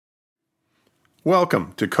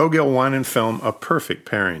Welcome to Cogill Wine and Film, A Perfect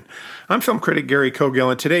Pairing. I'm film critic Gary Cogill,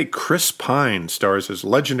 and today Chris Pine stars as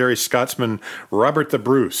legendary Scotsman Robert the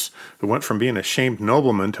Bruce, who went from being a shamed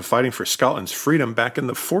nobleman to fighting for Scotland's freedom back in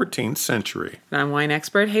the 14th century. I'm wine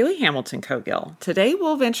expert Haley Hamilton Cogill. Today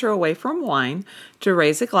we'll venture away from wine to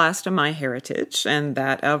raise a glass to my heritage and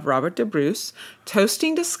that of Robert the Bruce,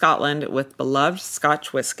 toasting to Scotland with beloved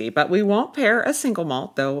Scotch whiskey. But we won't pair a single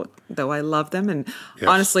malt, though I love them and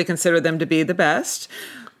honestly consider them to be the best.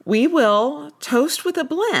 We will toast with a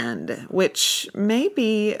blend, which may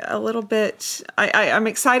be a little bit... I'm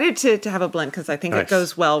excited to have a blend because I think it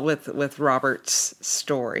goes well with Robert's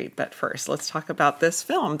story. But first, let's talk about this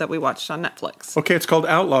film that we watched on Netflix. Okay, it's called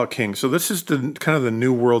Outlaw King. So this is the kind of the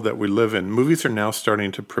new world that we live in. Movies are now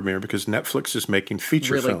starting to premiere because Netflix is making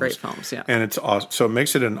feature films. Really great films, yeah. And so it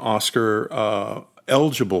makes it an Oscar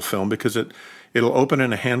eligible film because it'll open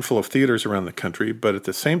in a handful of theaters around the country, but at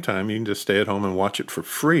the same time, you can just stay at home and watch it for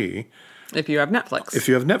free. If you have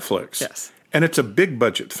Netflix. Yes. And it's a big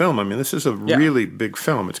budget film. I mean, this is a really big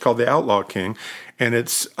film. It's called The Outlaw King. And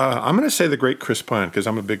it's, I'm going to say the great Chris Pine because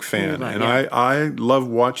I'm a big fan. I love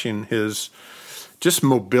watching his just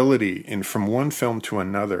mobility from one film to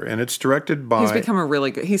another. And it's directed by... He's become a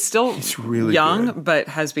really good... He's really young, good. But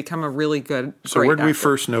has become a really good, So where did we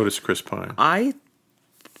first notice Chris Pine?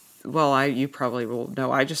 You probably will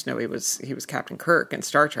know. I just know he was Captain Kirk in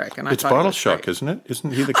Star Trek, and it's Bottle Shock, isn't it?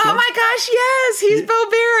 Isn't he the kid? Oh my gosh, yes, he's Bo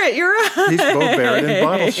Barrett. You're right. He's Bo Barrett in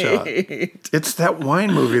Bottle Shock. It's that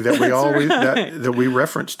wine movie that that we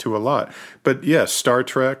reference to a lot. But yes, Star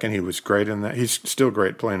Trek, and he was great in that. He's still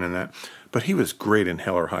great playing in that. But he was great in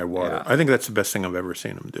Hell or High Water. Yeah. I think that's the best thing I've ever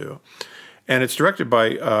seen him do. And it's directed by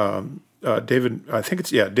David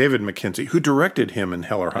McKenzie, who directed him in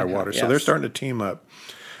Hell or High Water. So they're starting to team up.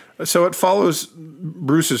 So it follows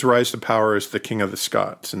Bruce's rise to power as the King of the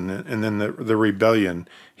Scots, and then the rebellion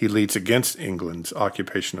he leads against England's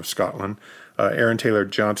occupation of Scotland. Aaron Taylor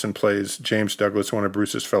Johnson plays James Douglas, one of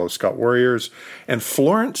Bruce's fellow Scot warriors, and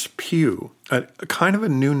Florence Pugh, kind of a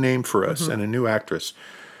new name for us and a new actress.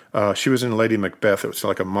 She was in Lady Macbeth. It was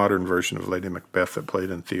like a modern version of Lady Macbeth that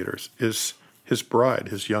played in theaters. Is his bride,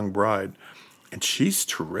 his young bride. And she's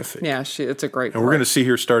terrific. Yeah, it's a great And we're going to see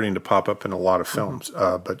her starting to pop up in a lot of films,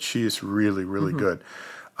 but she's really, really good.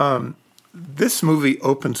 This movie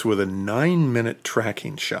opens with a 9-minute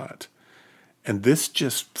tracking shot, and this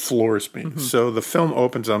just floors me. So the film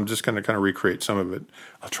opens, I'm just going to kind of recreate some of it.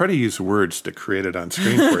 I'll try to use words to create it on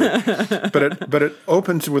screen for you. But it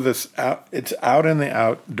opens with this, it's out in the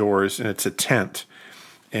outdoors, and it's a tent.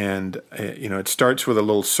 And, it starts with a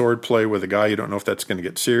little sword play with a guy. You don't know if that's going to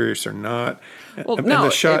get serious or not. Well, and the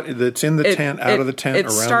shot that's in the tent, out of the tent, around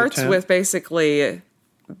the tent. It starts with basically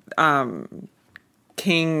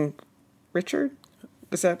King Richard.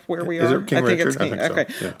 Is that where we are? Is it King Richard? It's King. I think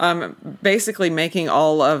okay. So. Yeah. Basically making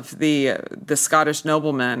all of the Scottish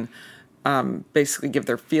noblemen basically give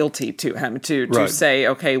their fealty to him to say,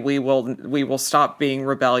 okay, we will stop being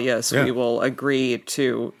rebellious. Yeah. We will agree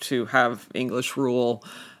to have English rule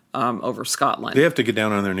over Scotland. They have to get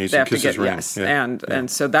down on their knees and kiss his ring. Yes, yeah.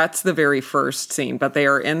 And so that's the very first scene. But they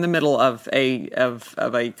are in the middle of a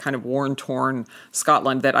kind of worn-torn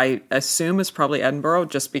Scotland that I assume is probably Edinburgh,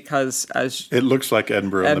 just because it looks like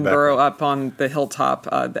Edinburgh. Edinburgh up on the hilltop,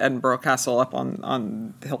 the Edinburgh Castle up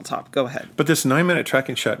on the hilltop. Go ahead. But this 9-minute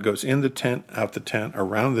tracking shot goes in the tent, out the tent,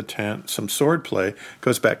 around the tent. Some sword play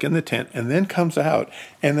goes back in the tent, and then comes out,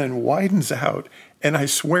 and then widens out. And I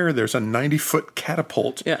swear there's a 90-foot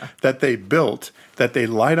catapult that they built that they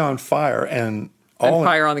light on fire and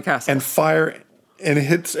fire on the castle. And fire, and it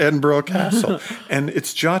hits Edinburgh Castle. And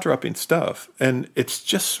it's jaw-dropping stuff. And it's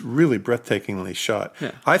just really breathtakingly shot.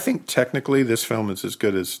 Yeah. I think technically this film is as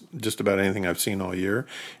good as just about anything I've seen all year.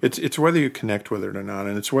 It's whether you connect with it or not.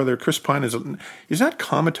 And it's whether Chris Pine he's not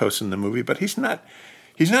comatose in the movie, but he's not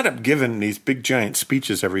giving these big giant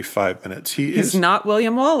speeches every 5 minutes. He's not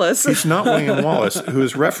William Wallace. He's not William Wallace, who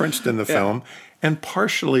is referenced in the film and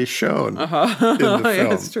partially shown in the film.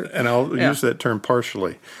 That's true. And I'll use that term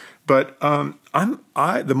partially. But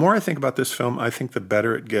the more I think about this film, I think the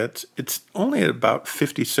better it gets. It's only at about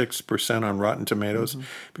 56% on Rotten Tomatoes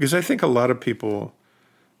because I think a lot of people...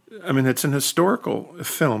 I mean, it's an historical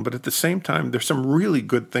film, but at the same time, there's some really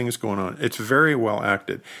good things going on. It's very well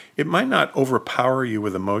acted. It might not overpower you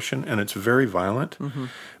with emotion, and it's very violent.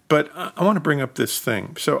 But I want to bring up this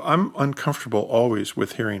thing. So I'm uncomfortable always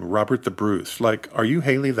with hearing Robert the Bruce. Like, are you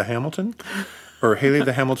Haley the Hamilton? or Haley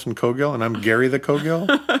the Hamilton Cogill, and I'm Gary the Cogill.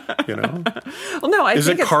 You know, Well, no, is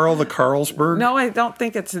it Carl the Carlsberg? No, I don't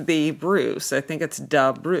think it's the Bruce. I think it's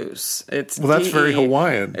Da Bruce. It's that's D-E. very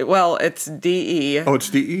Hawaiian. Well, it's D-E. Oh, it's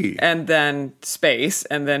D-E. And then space,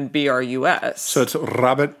 and then B-R-U-S. So it's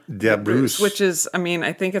Robert de Bruce. Which is, I mean,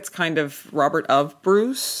 I think it's kind of Robert of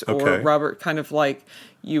Bruce, or Okay. Robert kind of like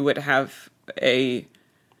you would have a...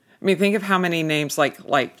 I mean, think of how many names like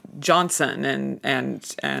Johnson and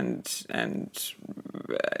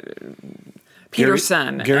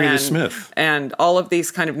Peterson, Gary the and, Smith, and all of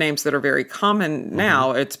these kind of names that are very common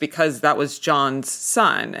now. It's because that was John's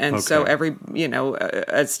son, and so every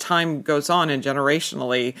as time goes on and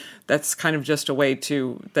generationally, that's kind of just a way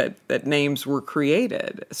to that names were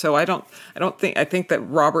created. So I think that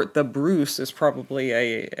Robert the Bruce is probably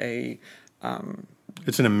a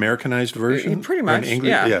it's an Americanized version, pretty much,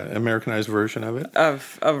 yeah, Americanized version of it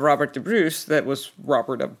of Robert de Bruce that was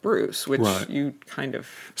Robert of Bruce, which you kind of.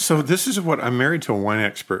 So this is what I'm married to a wine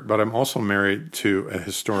expert, but I'm also married to a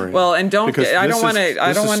historian. Well, and don't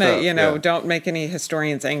don't make any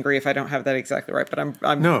historians angry if I don't have that exactly right. But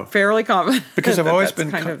I'm fairly confident because I've always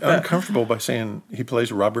been uncomfortable by saying he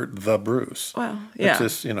plays Robert the Bruce. Well, yeah, it's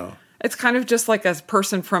just It's kind of just like a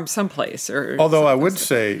person from someplace. Although I would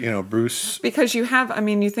say, Bruce... Because you have,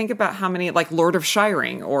 you think about how many, like Lord of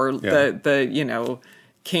Shiring or the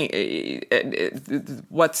King...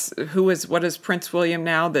 what is Prince William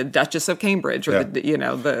now? The Duchess of Cambridge or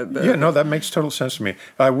that makes total sense to me.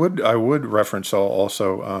 I would reference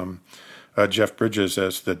also Jeff Bridges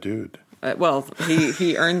as the dude. Well,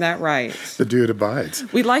 he earned that right. The dude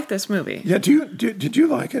abides. We like this movie. Yeah, did you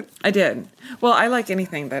like it? I did. Well, I like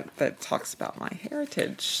anything that talks about my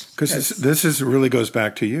heritage. Because this really goes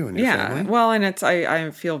back to you and your family. Well, and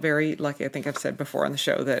I feel very lucky. I think I've said before on the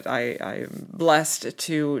show that I'm blessed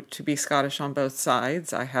to be Scottish on both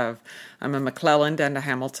sides. I'm a McClelland and a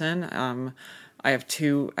Hamilton. I have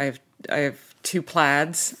two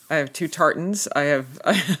plaids. I have two tartans. I have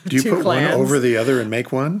Do you two put clans. one over the other and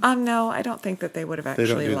make one? No, I don't think that they would have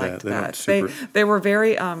actually liked that. They They were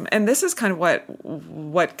very, and this is kind of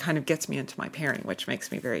what kind of gets me into my pairing, which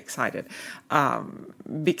makes me very excited,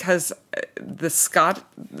 because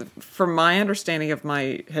from my understanding of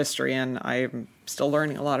my history, and I'm still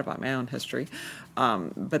learning a lot about my own history.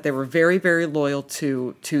 But they were very, very loyal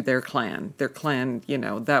to their clan. Their clan,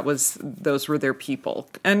 those were their people,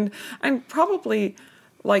 and probably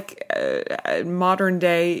like modern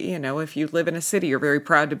day, if you live in a city, you're very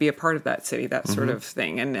proud to be a part of that city, that sort of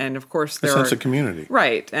thing. And of course, there sense of community,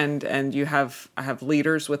 right? And you have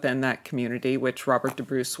leaders within that community, which Robert de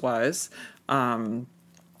Bruce was.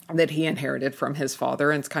 That he inherited from his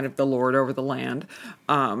father, and it's kind of the lord over the land.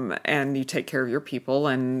 And you take care of your people,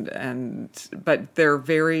 but they were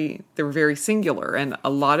very singular, and a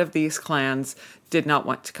lot of these clans did not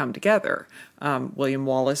want to come together. William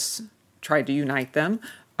Wallace tried to unite them.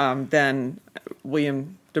 Then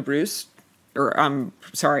William de Bruce,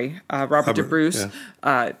 Robert de Bruce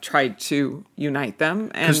tried to unite them.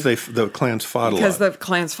 Because the clans fought a lot. Because the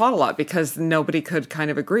clans fought a lot, because nobody could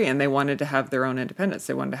kind of agree, and they wanted to have their own independence.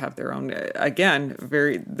 They wanted to have their own, again,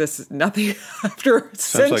 this is nothing, after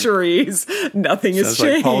centuries, nothing has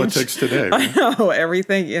changed. Like politics today. Right? I know,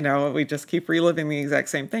 everything, we just keep reliving the exact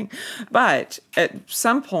same thing. But at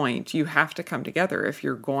some point, you have to come together if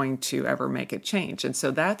you're going to ever make a change. And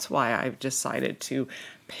so that's why I've decided to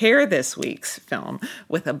pair this week's film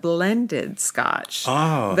with a blended Scotch.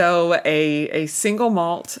 Though a single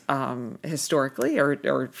malt, historically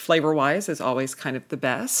or flavor-wise, is always kind of the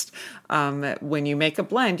best. When you make a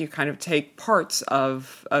blend, you kind of take parts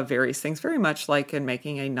of various things, very much like in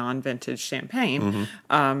making a non-vintage champagne.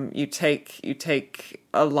 You take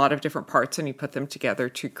a lot of different parts and you put them together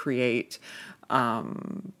to create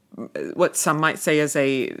what some might say is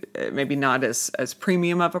maybe not as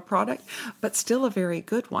premium of a product, but still a very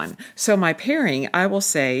good one. So my pairing, I will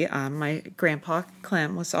say, my grandpa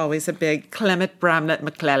Clem was always a big Clement Bramlett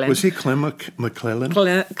McClellan. Was he Clement McClellan?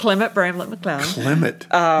 Clement Bramlett McClellan. Clement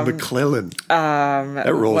McClellan.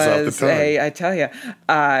 That rolls off the tongue. I tell you,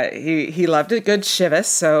 he loved a good Chivas.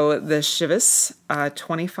 So the Chivas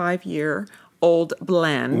 25-year old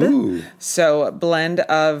blend. Ooh. So a blend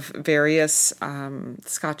of various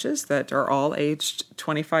scotches that are all aged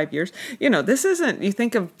 25 years. This isn't, you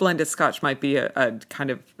think of blended scotch might be a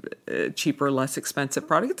kind of cheaper, less expensive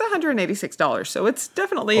product. It's $186, so it's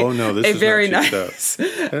definitely this a is very not cheap nice,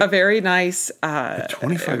 stuff. a very nice, A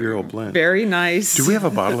 25-year-old blend. very nice. Do we have a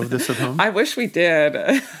bottle of this at home? I wish we did.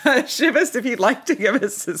 Chivas, if you'd like to give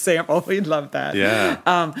us a sample, we'd love that. Yeah.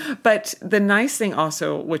 But the nice thing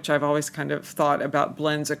also, which I've always kind of thought about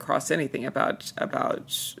blends across anything, about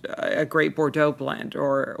a great Bordeaux blend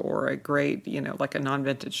or a great, like a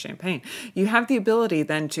non-vintage champagne, you have the ability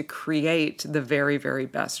then to create the very, very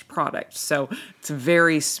best product. So it's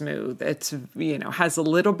very smooth. It's, has a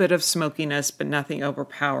little bit of smokiness, but nothing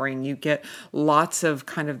overpowering. You get lots of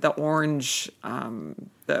kind of the orange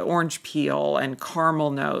peel and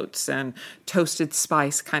caramel notes and toasted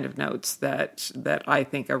spice kind of notes that I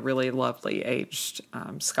think a really lovely aged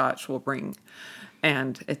Scotch will bring.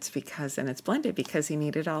 And it's blended because he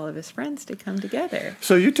needed all of his friends to come together.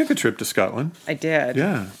 So you took a trip to Scotland. I did.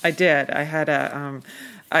 Yeah. I did. I had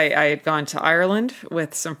I had gone to Ireland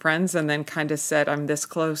with some friends and then kind of said, I'm this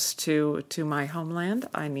close to my homeland.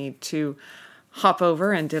 I need to hop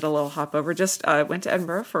over, and did a little hop over. Just went to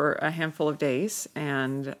Edinburgh for a handful of days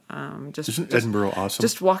and Isn't Edinburgh awesome?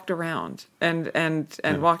 Just walked around and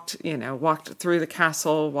walked through the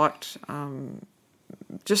castle,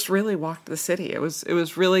 just really walked the city. It was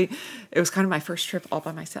kind of my first trip all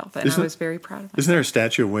by myself, and I was very proud of myself. Isn't there a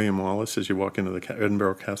statue of William Wallace as you walk into the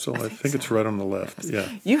Edinburgh Castle? I think it's right on the left. Yeah.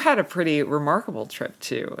 You had a pretty remarkable trip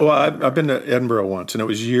too. Well, I've been to Edinburgh once, and it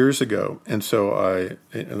was years ago. And so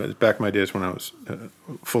it was back in my days when I was a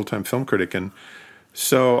full-time film critic, and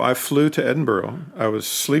so I flew to Edinburgh. I was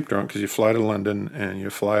sleep drunk because you fly to London and you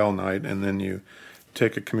fly all night, and then you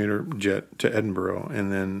take a commuter jet to Edinburgh,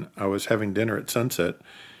 and then I was having dinner at sunset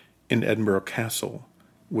in Edinburgh Castle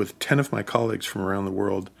with 10 of my colleagues from around the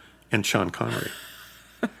world and Sean Connery.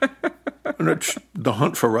 And it's The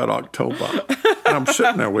Hunt for Red October. And I'm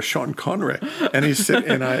sitting there with Sean Connery.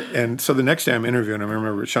 And so the next day I'm interviewing him. I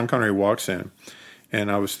remember Sean Connery walks in, and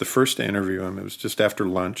I was the first to interview him. It was just after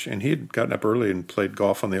lunch, and he had gotten up early and played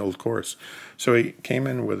golf on the old course. So he came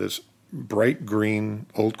in with his bright green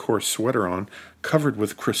old course sweater on, covered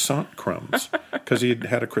with croissant crumbs, because he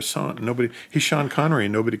had a croissant. He's Sean Connery,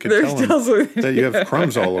 and nobody could tell him that you have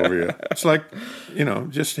crumbs all over you. It's like,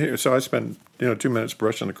 just here. So I spent 2 minutes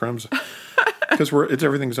brushing the crumbs because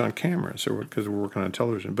everything's on camera. So because we're working on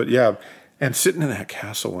television, but yeah, and sitting in that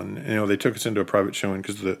castle, and they took us into a private showing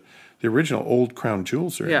because the original old crown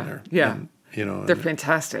jewels are in there. Yeah. And, they're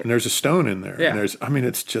fantastic. And there's a stone in there. Yeah. And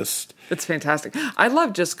it's fantastic. I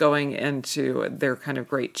love just going into their kind of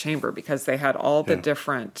great chamber because they had all the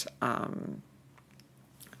different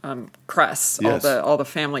crests, yes. all the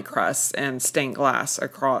family crests and stained glass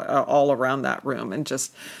across all around that room, and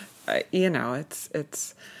just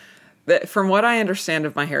it's from what I understand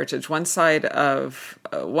of my heritage, one side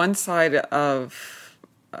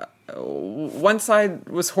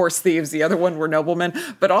was horse thieves, the other one were noblemen,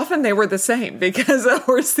 but often they were the same because a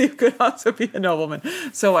horse thief could also be a nobleman.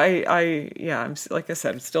 So I'm like I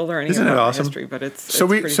said, I'm still learning Isn't about it awesome? history, but it's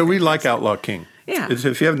we like Outlaw King. Yeah.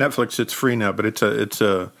 If you have Netflix, it's free now, but it's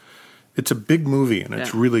a big movie, and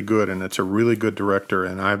it's really good, and it's a really good director.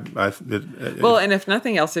 And and if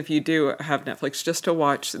nothing else, if you do have Netflix, just to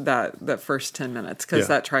watch that first 10 minutes, because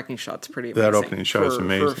that tracking shot's pretty amazing. That opening shot is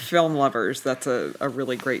amazing. For film lovers, that's a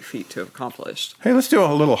really great feat to have accomplished. Hey, let's do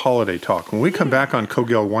a little holiday talk. When we come back on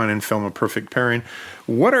Cogill Wine and Film, A Perfect Pairing,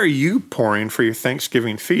 what are you pouring for your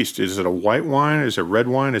Thanksgiving feast? Is it a white wine? Is it red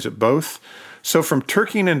wine? Is it both? So from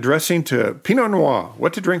turkey and dressing to Pinot Noir,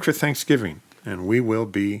 what to drink for Thanksgiving? And we will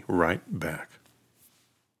be right back.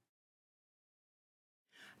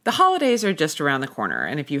 The holidays are just around the corner,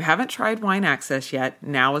 and if you haven't tried Wine Access yet,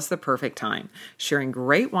 now is the perfect time. Sharing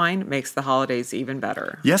great wine makes the holidays even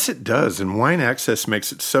better. Yes, it does, and Wine Access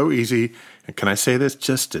makes it so easy, and can I say this,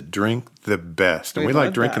 just to drink the best. And we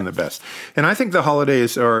like drinking the best. And I think the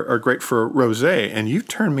holidays are great for rosé, and you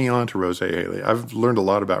turned me on to rosé, Haley. I've learned a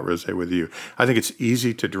lot about rosé with you. I think it's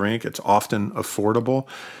easy to drink. It's often affordable.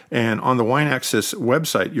 And on the Wine Access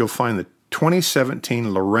website, you'll find the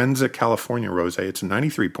 2017 Lorenza California Rosé. It's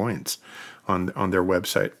 93 points on their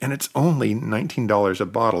website, and it's only $19 a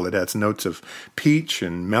bottle. It has notes of peach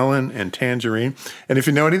and melon and tangerine. And if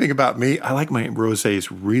you know anything about me, I like my rosés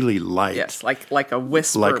really light. Yes, like a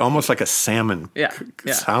whisper. Like almost like a salmon,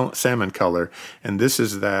 salmon color. And this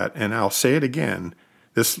is that. And I'll say it again,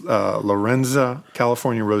 This Lorenza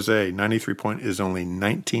California Rosé 93 point is only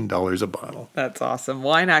 $19 a bottle. That's awesome.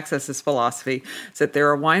 Wine Access's philosophy is that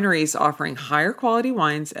there are wineries offering higher quality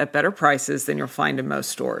wines at better prices than you'll find in most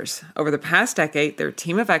stores. Over the past decade, their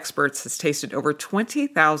team of experts has tasted over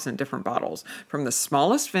 20,000 different bottles, from the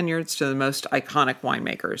smallest vineyards to the most iconic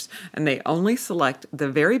winemakers, and they only select the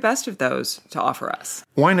very best of those to offer us.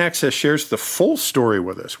 Wine Access shares the full story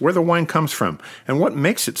with us, where the wine comes from, and what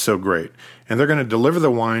makes it so great. And they're going to deliver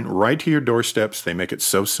the wine right to your doorsteps. They make it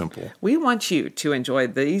so simple. We want you to enjoy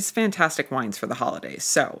these fantastic wines for the holidays.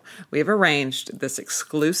 So we have arranged this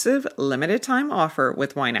exclusive limited time offer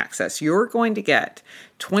with Wine Access. You're going to get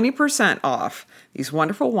 20% off these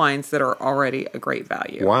wonderful wines that are already a great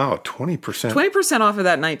value. Wow, 20%. 20% off of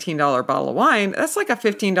that $19 bottle of wine. That's like a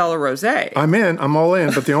 $15 rosé. I'm in. I'm all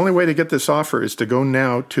in. But the only way to get this offer is to go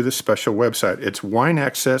now to the special website. It's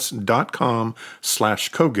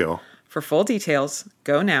wineaccess.com/Cogill. For full details,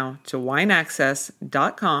 go now to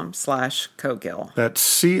wineaccess.com/Cogill.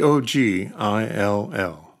 That's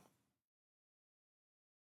Cogill.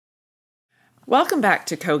 Welcome back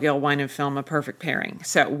to Cogill Wine and Film, A Perfect Pairing.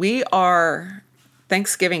 So we are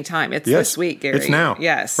Thanksgiving time. It's this week, Gary. It's now.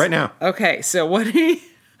 Yes. Right now. Okay, so what do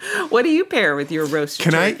you pair with your roasted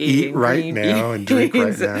Can I turkey eat right now and drink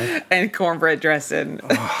right now? And cornbread dressing?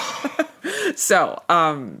 So,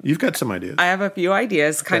 you've got some ideas. I have a few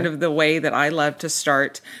ideas, kind of the way that I love to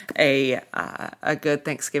start a good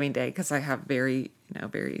Thanksgiving day, because I have You're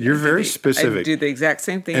very specific. I do the exact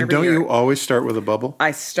same thing and every year. Don't you always start with a bubble?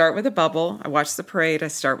 I start with a bubble. I watch the parade. I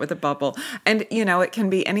start with a bubble. And, it can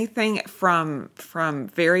be anything from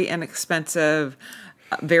very inexpensive,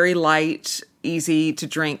 very light, easy to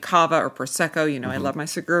drink cava or Prosecco. I love my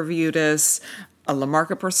Segurviutas, a La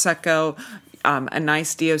Marca Prosecco, a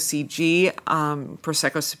nice DOCG,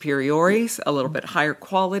 Prosecco Superiore, a little bit higher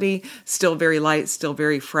quality, still very light, still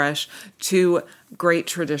very fresh, to great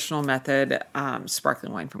traditional method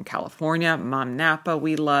sparkling wine from California, Mom Napa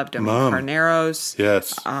we love, Domaine Carneros.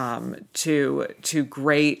 Yes. To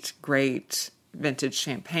great vintage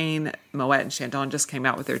champagne. Moet and Chandon just came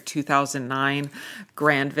out with their 2009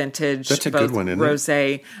 Grand Vintage. That's a good one, isn't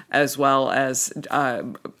rosé, as well as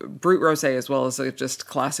Brut Rosé, as well as just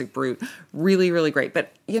classic Brut. Really, really great.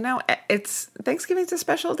 But it's Thanksgiving's a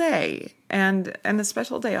special day, and a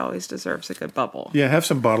special day always deserves a good bubble. Yeah, have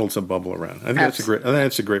some bottles of bubble around. I think that's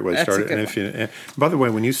a great way to start it. And by the way,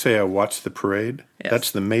 when you say I watch the parade,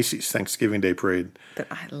 that's the Macy's Thanksgiving Day Parade that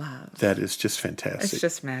I love. That is just fantastic. It's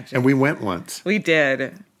just magic. And we went once. We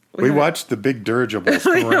did. We watched the big dirigibles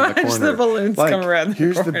come around the corner. The balloons come around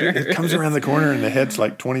the corner. It comes around the corner and the head's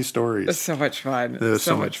like 20 stories. It's so much fun. It was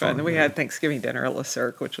so much fun. And we had Thanksgiving dinner at Le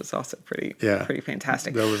Cirque, which was also pretty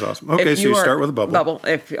fantastic. That was awesome. Okay, so you start with a bubble.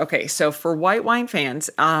 So for white wine fans,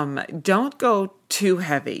 don't go too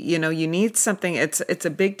heavy. You need something. It's a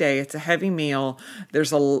big day. It's a heavy meal.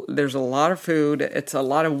 There's a lot of food. It's a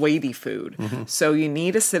lot of weighty food. Mm-hmm. So you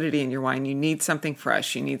need acidity in your wine. You need something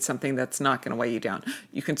fresh. You need something that's not going to weigh you down.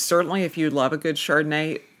 You can certainly, if you love a good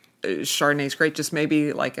Chardonnay, Chardonnay's great. Just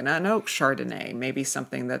maybe like an unoaked Chardonnay, maybe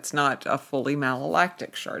something that's not a fully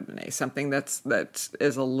malolactic Chardonnay, something that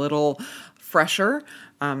is a little fresher.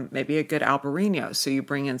 Maybe a good Albarino. So you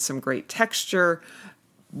bring in some great texture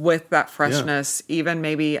with that freshness, even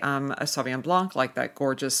maybe a Sauvignon Blanc, like that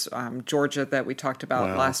gorgeous Georgia that we talked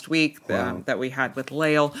about last week, that we had with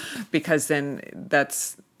Lael, because then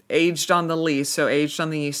that's aged on the yeast, so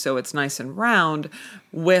it's nice and round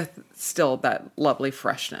with still that lovely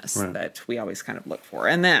freshness that we always kind of look for.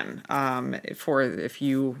 And then if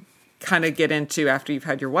you kind of get into, after you've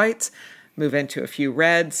had your whites, move into a few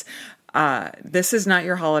reds. This is not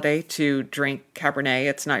your holiday to drink Cabernet.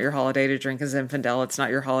 It's not your holiday to drink a Zinfandel. It's not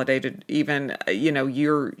your holiday to even,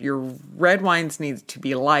 your red wines need to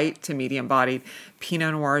be light to medium bodied.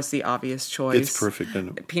 Pinot Noir is the obvious choice. It's perfect,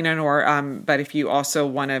 isn't it? Pinot Noir. But if you also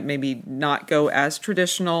want to maybe not go as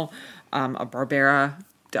traditional, a Barbera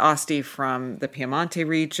d'Asti from the Piemonte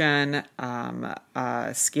region,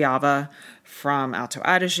 Schiava from Alto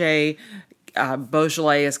Adige.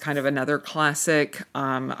 Beaujolais is kind of another classic.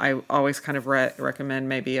 I always kind of recommend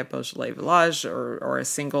maybe a Beaujolais Village or a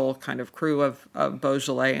single kind of cru of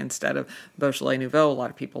Beaujolais instead of Beaujolais Nouveau. A lot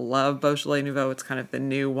of people love Beaujolais Nouveau. It's kind of the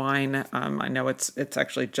new wine. I know it's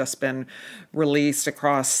actually just been released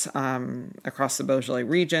across the Beaujolais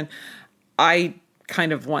region. I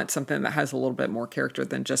kind of want something that has a little bit more character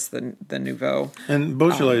than just the Nouveau. And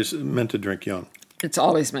Beaujolais is meant to drink young. It's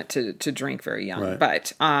always meant to drink very young. Right.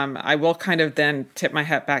 But I will kind of then tip my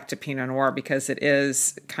hat back to Pinot Noir because it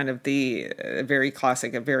is kind of the very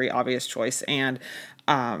classic, a very obvious choice. And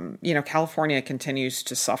California continues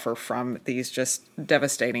to suffer from these just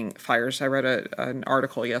devastating fires. I read an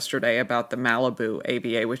article yesterday about the Malibu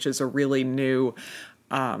AVA, which is a really new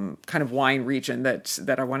kind of wine region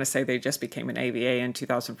that I want to say they just became an AVA in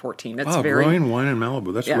 2014. It's growing wine in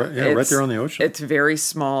Malibu. That's right there on the ocean. It's very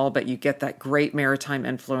small, but you get that great maritime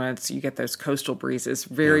influence. You get those coastal breezes.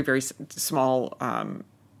 Very, very small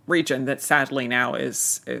region that sadly now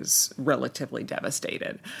is relatively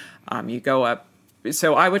devastated. You go up.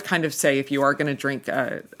 So I would kind of say if you are going to drink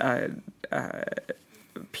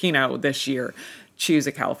Pinot this year, choose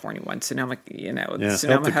a California one. Sonoma,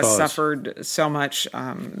 Sonoma has suffered so much.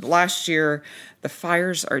 Last year, the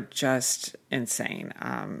fires are just insane.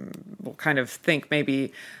 We'll kind of think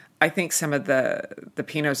I think some of the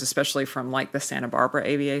Pinots, especially from like the Santa Barbara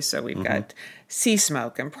AVA, so we've got Sea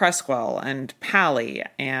Smoke and Presswell and Pally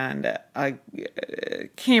and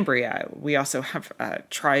Cambria. We also have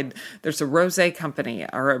tried, there's a rosé company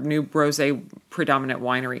or a new rosé predominant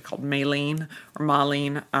winery called Malene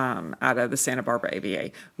out of the Santa Barbara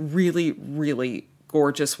AVA. Really, really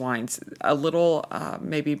gorgeous wines, a little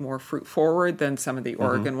maybe more fruit forward than some of the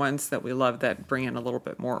Oregon ones that we love that bring in a little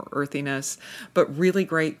bit more earthiness, but really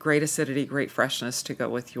great acidity, great freshness to go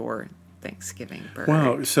with your Thanksgiving bird.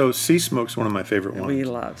 Wow, so Sea Smoke's one of my favorite wines. We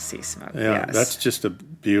love Sea Smoke. Yeah, yes. That's just a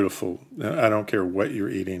beautiful, I don't care what you're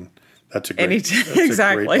eating. That's a great,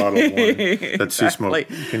 exactly. a great bottle of wine. That's Sea Smoke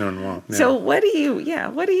Pinot Noir. Yeah. So what do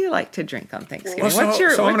you like to drink on Thanksgiving? Well, what's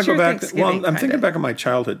your I'm going to go back. Thanksgiving I'm thinking back on my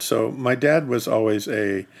childhood. So my dad was always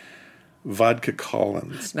a vodka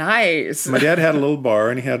Collins. Nice. My dad had a little bar,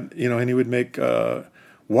 and he had, and he would make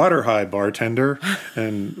water high bartender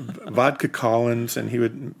and vodka Collins, and he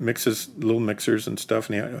would mix his little mixers and stuff,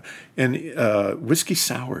 and whiskey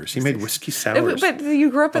sours. He made whiskey sours. But you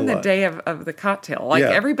grew up in the day of the cocktail. Like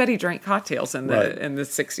everybody drank cocktails in the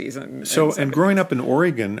 60s and so and growing up in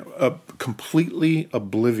Oregon, completely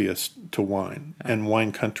oblivious to wine and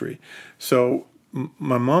wine country. So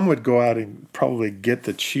my mom would go out and probably get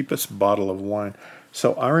the cheapest bottle of wine.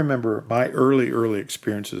 So I remember my early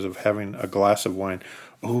experiences of having a glass of wine.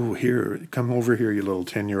 Oh, here, come over here, you little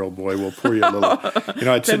 10-year-old boy. We'll pour you a little.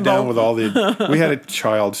 I'd sit down with we had a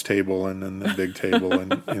child's table and then the big table,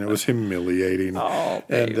 and it was humiliating. Oh,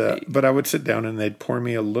 baby. But I would sit down and they'd pour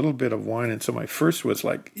me a little bit of wine, and so my first was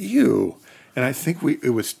like, ew. And I think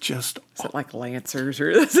it was just. Is it like Lancers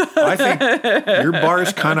or? I think your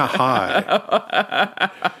bar's kind of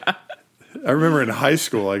high. I remember in high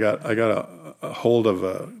school, I got a hold of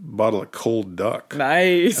a bottle of Cold Duck.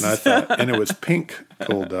 Nice. And I thought, and it was pink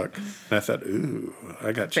Cold Duck. And I thought, ooh,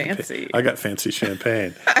 I got fancy. I got fancy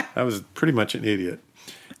champagne. I was pretty much an idiot.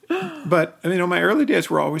 But my early days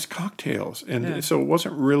were always cocktails, and so it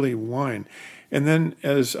wasn't really wine. And then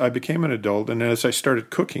as I became an adult, and as I started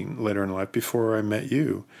cooking later in life, before I met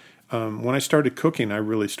you, when I started cooking, I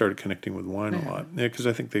really started connecting with wine a lot, because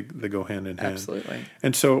I think they go hand in hand. Absolutely.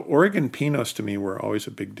 And so Oregon Pinots to me were always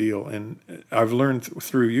a big deal, and I've learned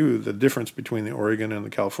through you the difference between the Oregon and the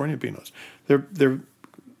California Pinots.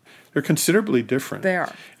 They're considerably different. They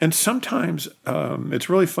are. And sometimes it's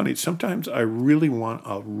really funny. Sometimes I really want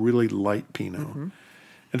a really light Pinot. Mm-hmm.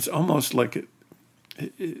 It's almost like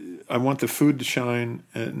I want the food to shine,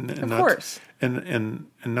 and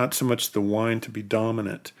not so much the wine to be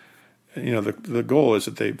dominant. The goal is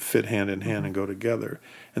that they fit hand in hand and go together.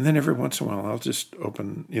 And then every once in a while, I'll just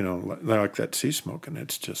open, like that Sea Smoke, and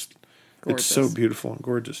it's just gorgeous. It's so beautiful and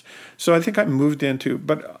gorgeous. So I think I moved into,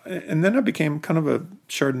 and then I became kind of a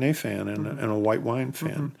Chardonnay fan and a white wine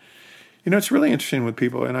fan. Mm-hmm. It's really interesting with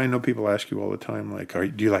people, and I know people ask you all the time, like,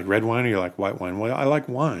 do you like red wine or you like white wine? Well, I like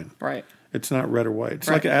wine. Right. It's not red or white. It's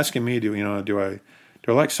like asking me, do I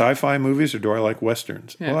like sci-fi movies or do I like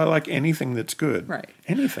westerns? Yeah. Well, I like anything that's good. Right.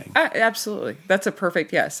 Anything. Absolutely. That's a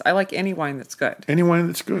perfect yes. I like any wine that's good. Any wine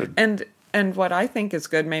that's good. And what I think is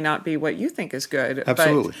good may not be what you think is good.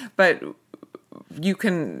 Absolutely. But you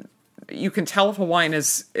can tell if a wine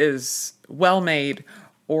is well made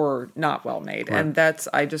or not well made, right. And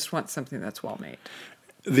I just want something that's well made.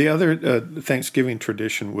 The other Thanksgiving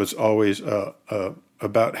tradition was always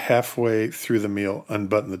about halfway through the meal,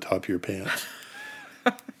 unbutton the top of your pants.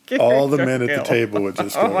 All the men at the table would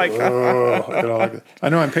just go, oh my God. I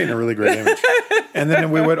know I'm painting a really great image. And then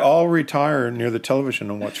we would all retire near the television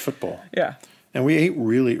and watch football. Yeah. And we ate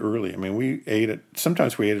really early.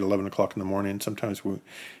 Sometimes we ate at 11 o'clock in the morning. Sometimes you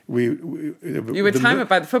would time it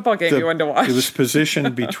by the football game you wanted to watch. It was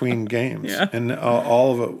positioned between games. Yeah. And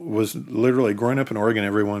all of it was literally, growing up in Oregon,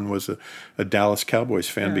 everyone was a Dallas Cowboys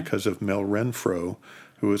fan because of Mel Renfro,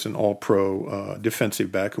 who was an all-pro defensive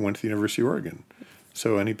back who went to the University of Oregon.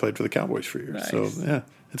 So, and he played for the Cowboys for years. Nice. So, yeah.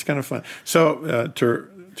 It's kind of fun. So to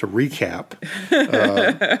recap,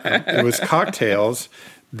 it was cocktails,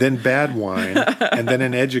 then bad wine, and then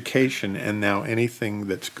an education, and now anything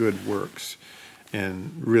that's good works.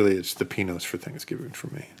 And really, it's the Pinots for Thanksgiving for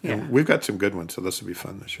me. Yeah. And we've got some good ones, so this will be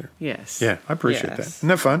fun this year. Yes. Yeah, I appreciate that. Yes. Isn't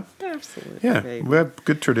that fun? Absolutely. Yeah, baby. we have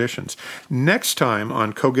good traditions. Next time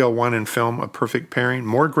on Cogill Wine and Film, A Perfect Pairing,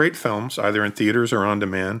 more great films, either in theaters or on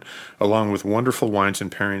demand, along with wonderful wines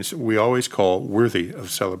and pairings we always call worthy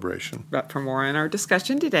of celebration. But for more on our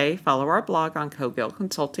discussion today, follow our blog on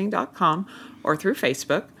cogillconsulting.com or through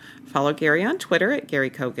Facebook. Follow Gary on Twitter at Gary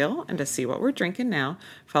Cogill, and to see what we're drinking now,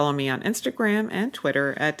 follow me on Instagram and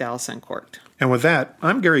Twitter at Dallas Uncorked. And with that,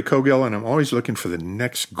 I'm Gary Cogill, and I'm always looking for the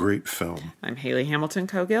next great film. I'm Haley Hamilton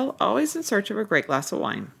Cogill, always in search of a great glass of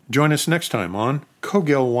wine. Join us next time on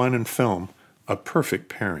Cogill Wine and Film, A Perfect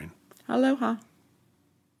Pairing. Aloha.